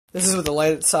This is with the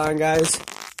lights on, guys.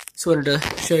 Just wanted to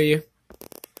show you.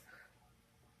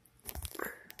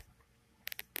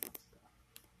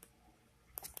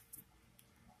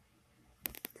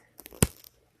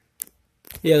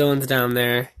 The other one's down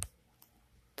there.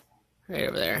 Right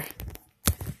over there.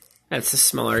 That's the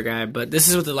smaller guy, but this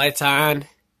is with the lights on.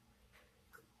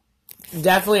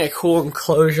 Definitely a cool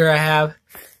enclosure I have.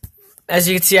 As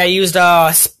you can see, I used,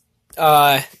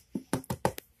 oh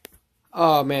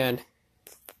man.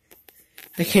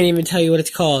 I can't even tell you what it's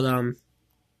called,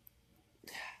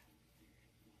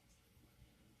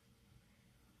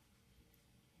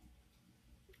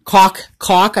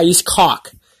 caulk. I use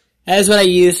caulk. That is what I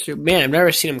used. Man, I've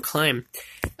never seen him climb.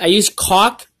 I used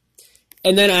caulk,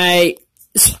 and then I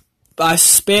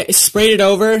sprayed it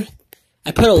over.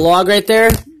 I put a log right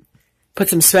there, put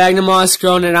some sphagnum moss,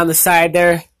 growing it on the side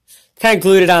there, kind of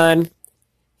glued it on.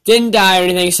 Didn't die or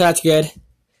anything, so that's good.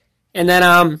 And then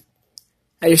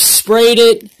I just sprayed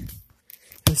it.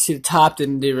 Let's see, the top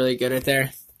didn't do really good right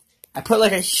there. I put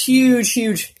like a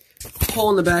huge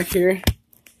hole in the back here.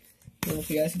 I don't know if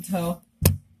you guys can tell.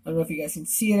 I don't know if you guys can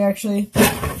see it actually.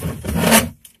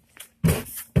 But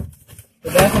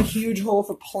that's a huge hole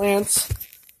for plants.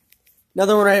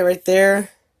 Another one right there.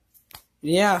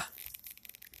 Yeah.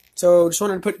 So just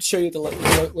wanted to show you what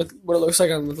it looks like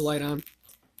with the light on.